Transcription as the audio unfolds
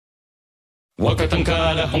わかたん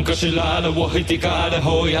かれ本かしられをひてかれ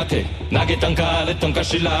ほやて投げたんかれとんか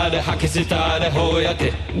しられ吐きせたれほや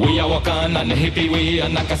て We are わかんなねひぴ We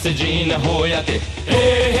are 泣かせじなほやて Hey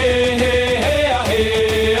hey hey hey ah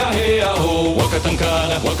hey ah hey ah ho わかたんか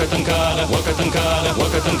れわかたんかれわかたんかれわ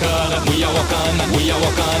かたんかれ We are わかんな We are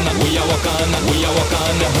わかんな We are わかんな We are わか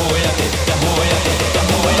んなほやてだほやてだ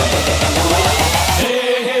ほやてだほやて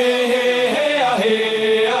Hey hey hey hey ah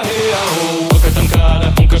hey ah hey ah ho わかたんかれ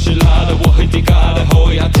本かしられをひてかれ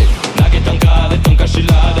ほやて投げたんかれとんかし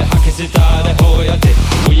られ吐きせたれほやて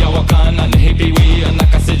We are わかんなねひび We are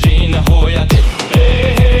泣かせじなほやて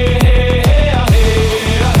Hey hey hey hey ah hey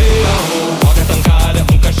ah hey ah ho わかたんかれ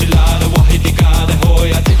本かしられをひてかれほ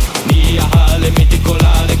やてにやはれみてこら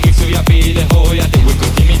れキスやびれほやて We く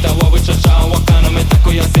てみたわうちゃしゃわかのめた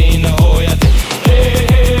くやせなほやて Hey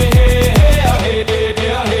hey hey hey ah hey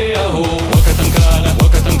ah hey ah ho わかたんかれわ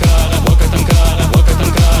かたんかれわかたんかれわかた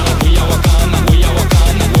んかれ We are わかんな We are わか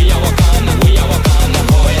んな We are わかんな We are わかんな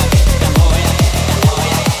ほやてだほやてだほ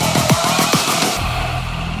やて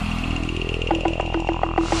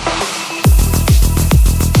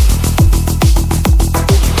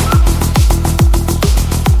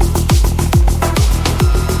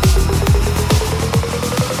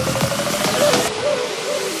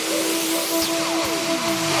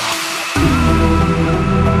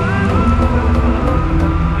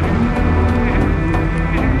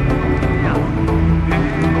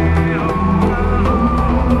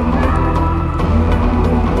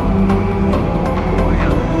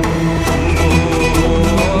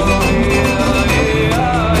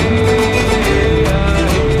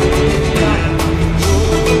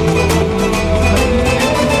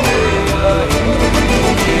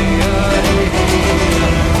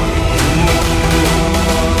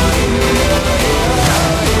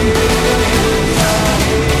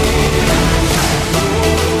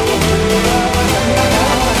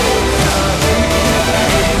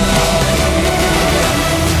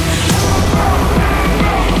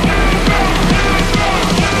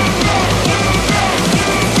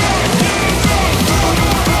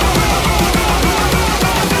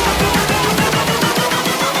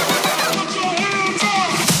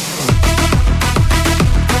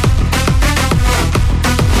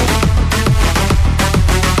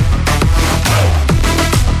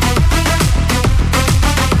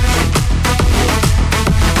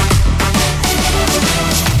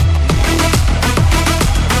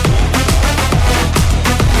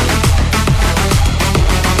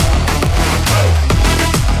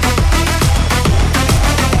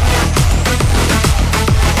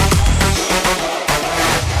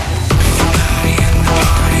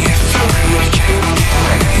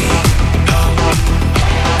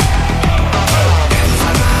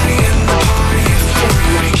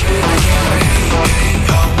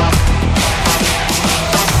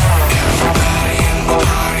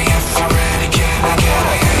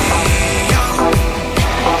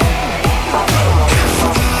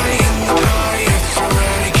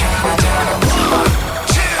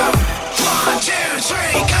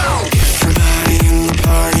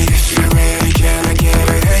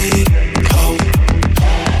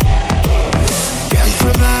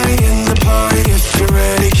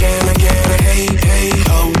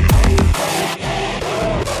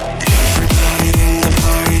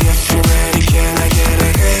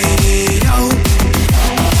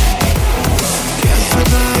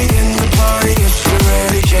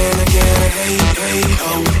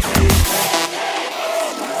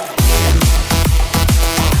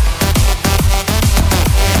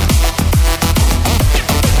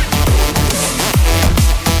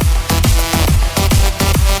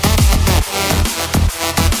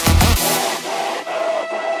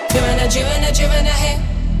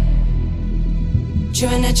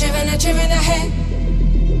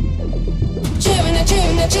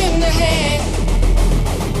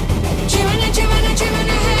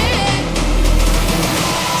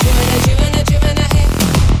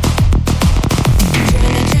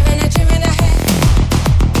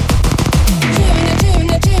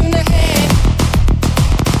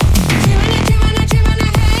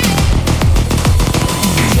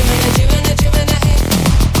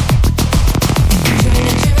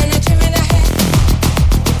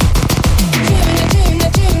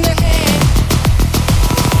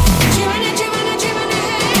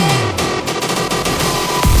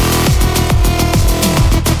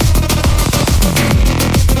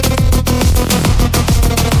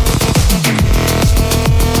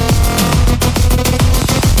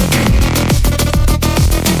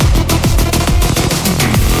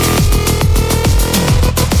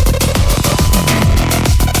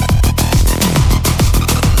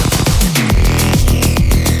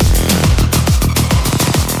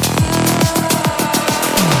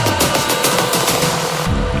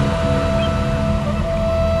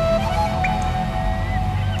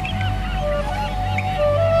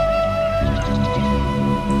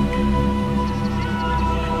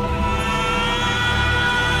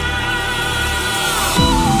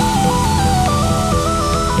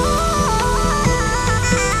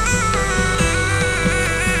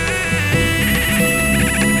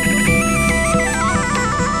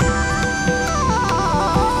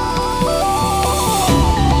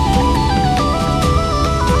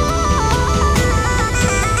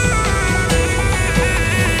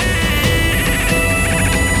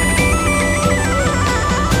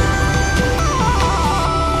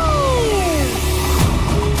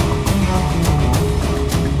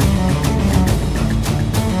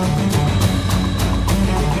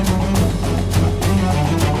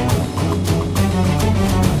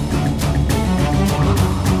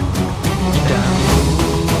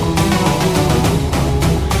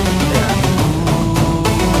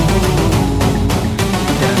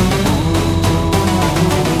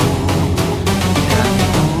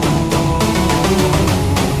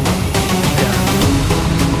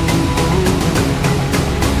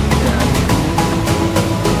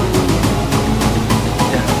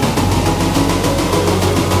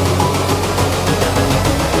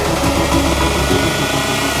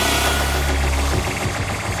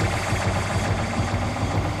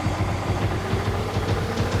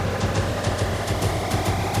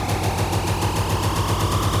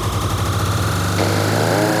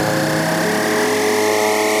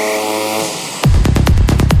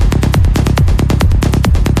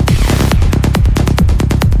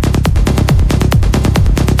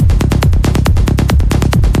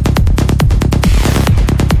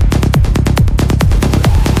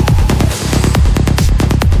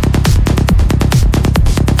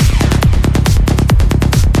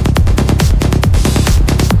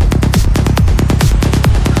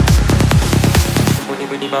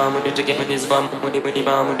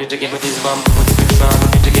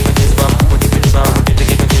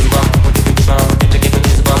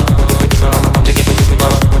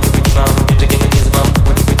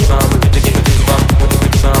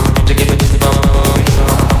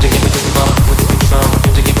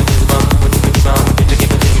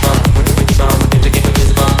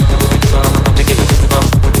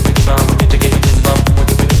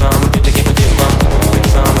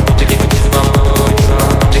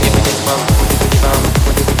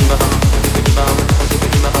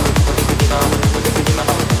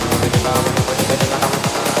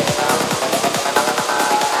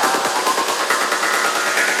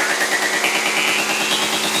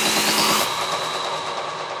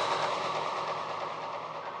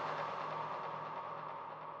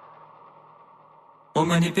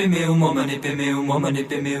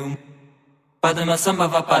Padma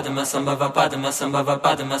sambhava padma sambhava padma sambhava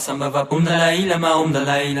padma sambhava Dalai Lama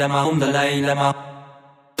Dalai Lama Dalai Lama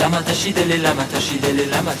Lama tashidele lama tashidele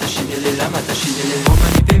lama tashidele lama tashidele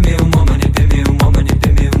Mani pemeu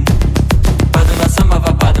Padma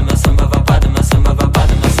sambhava padma sambhava padma sambhava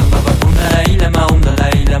padma sambhava Dalai Lama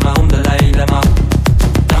Dalai Lama Dalai Lama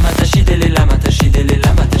Lama tashidele lama tashidele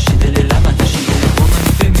lama tashidele lama tashidele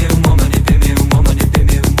Mani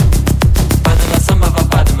pemeu Padma sambhava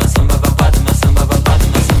padma sambhava padma sambhava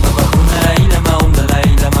padma sambhava Dalai Lama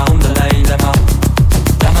Dalai Lama Dalai Lama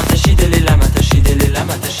Lama tashidele lama tashidele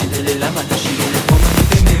lama tashidele lama tashidele Mani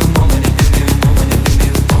pemeu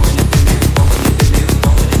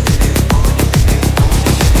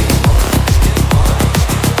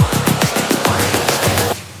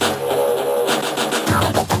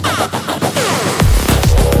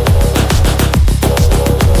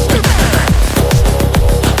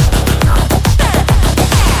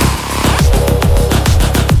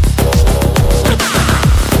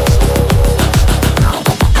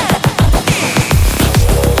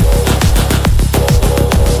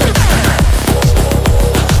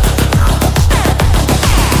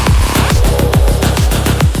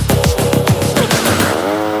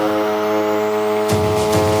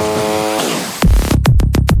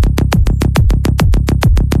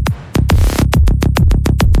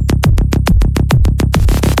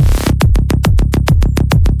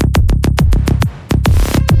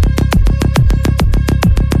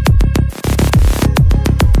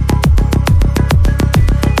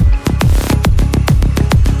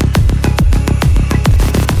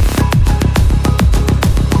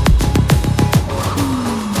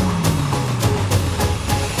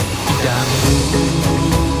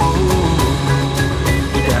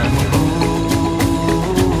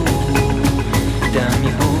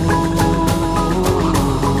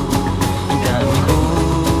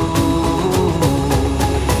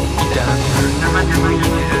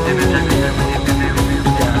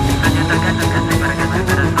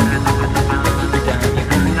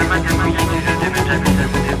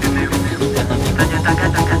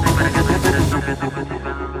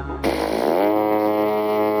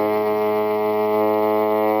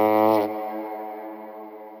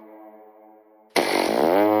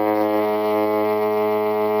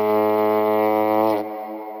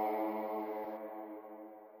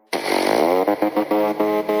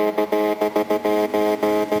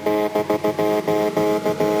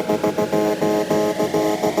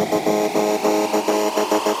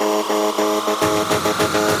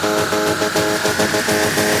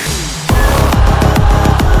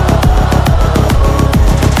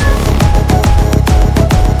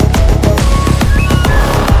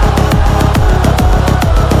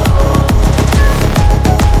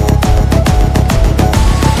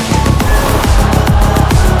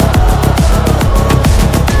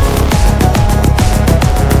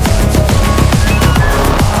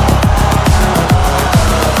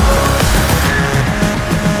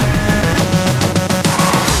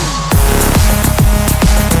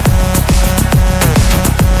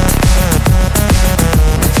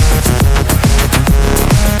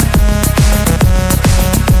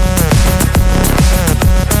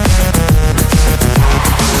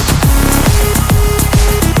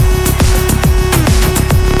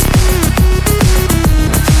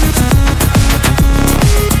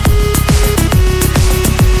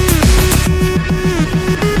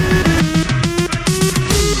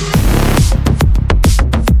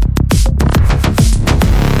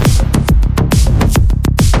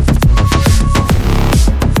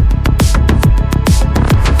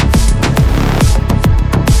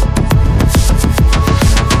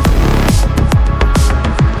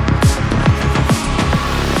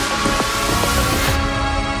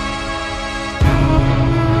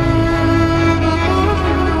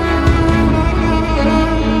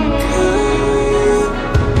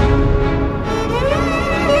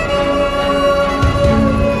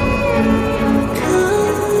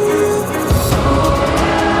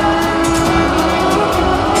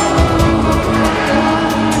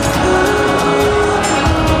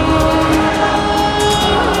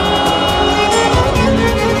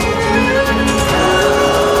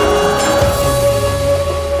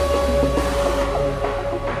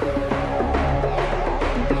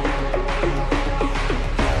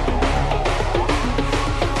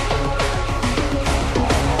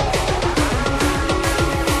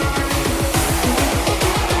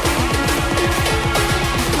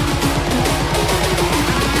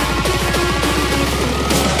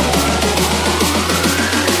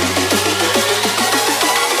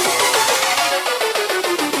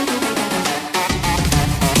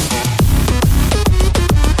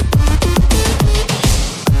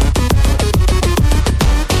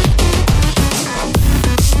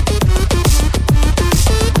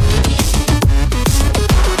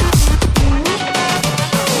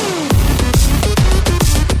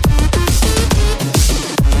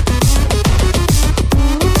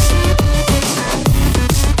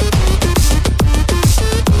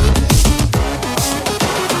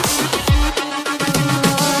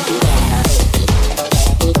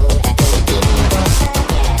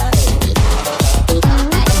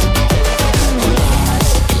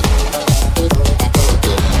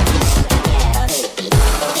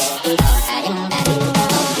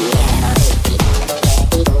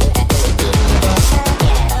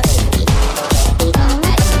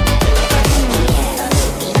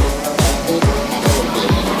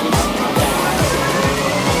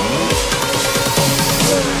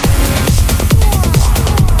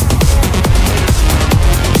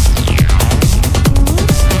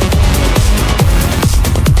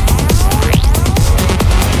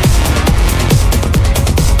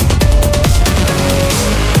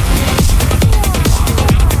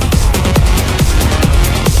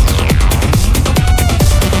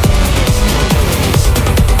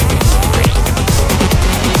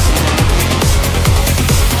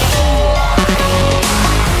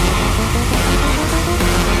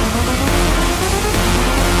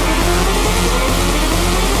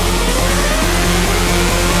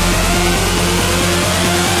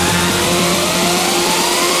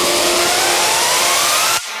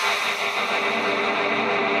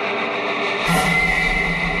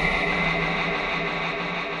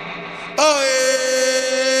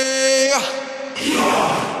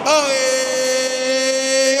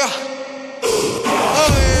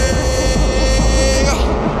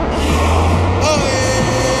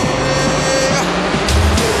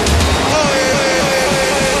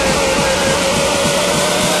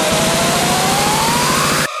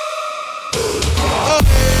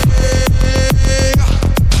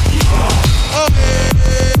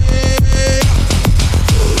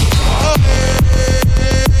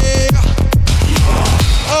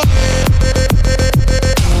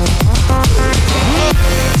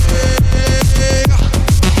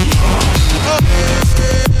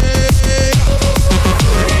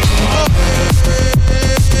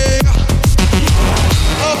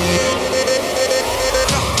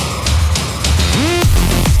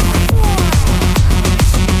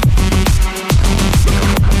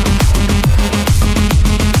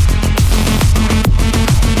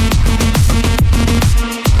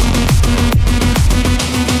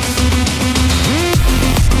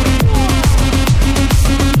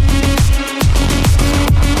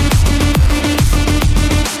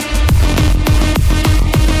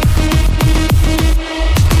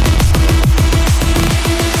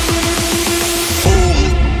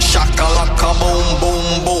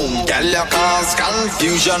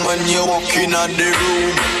confusion when you walk in the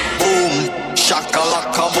room. Boom,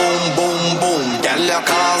 shakalaka, boom, boom, boom. Girl, you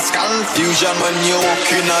cause confusion when you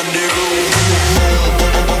walk in the room.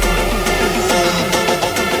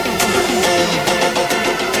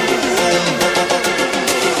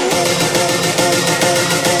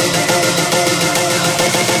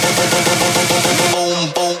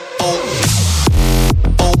 Boom, boom, boom.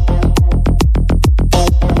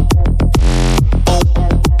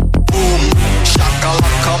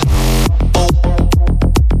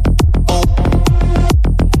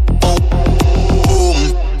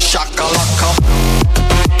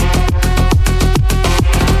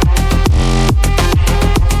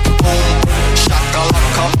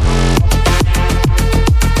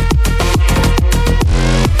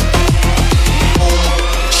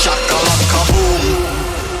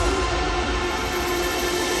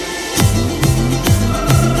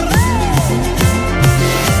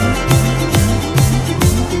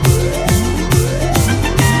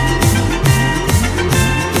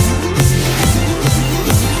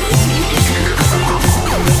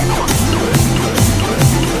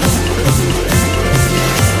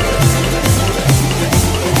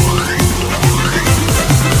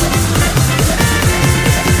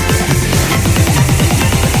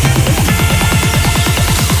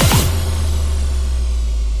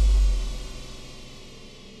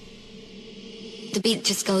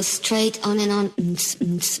 Just goes straight on and on.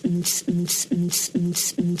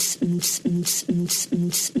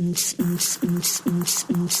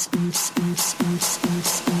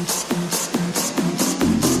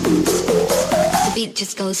 The beat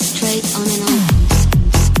just goes straight on and on.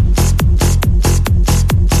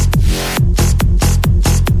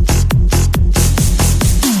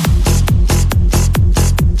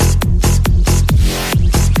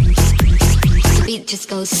 The beat just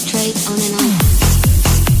goes straight on and on.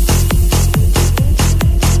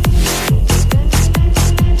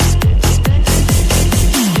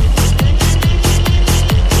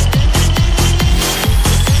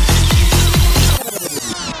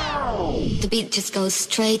 Beat just goes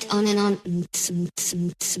straight on and on.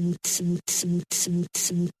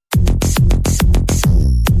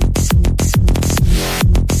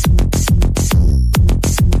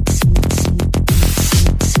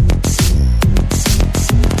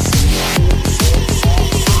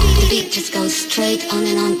 The beat just goes straight on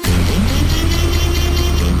and on.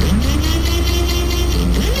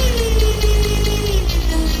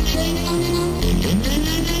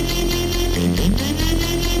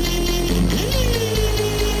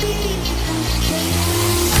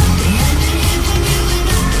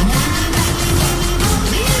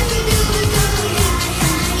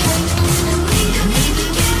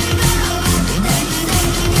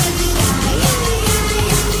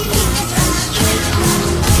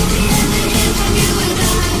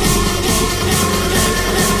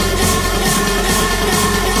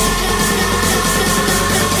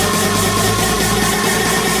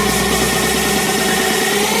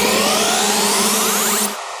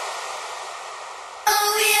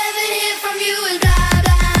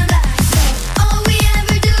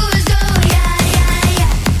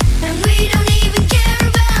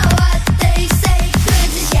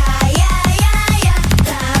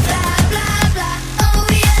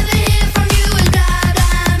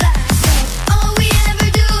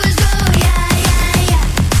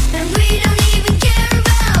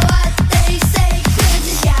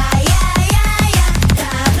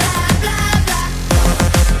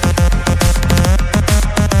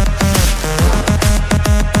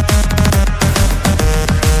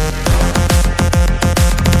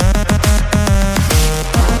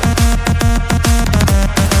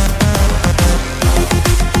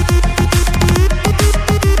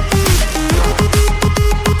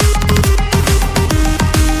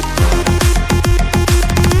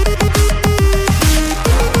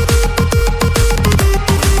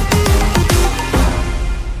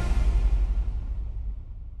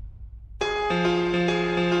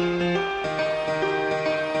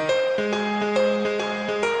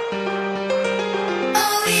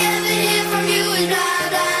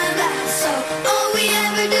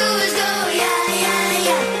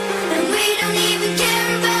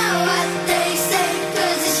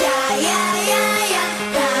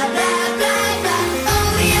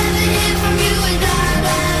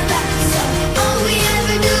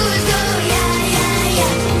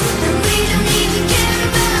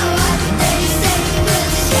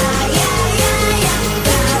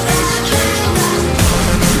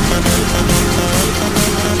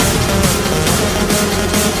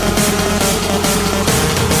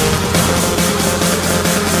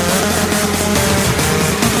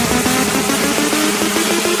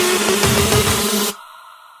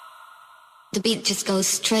 beat just goes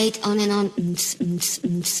straight on and on.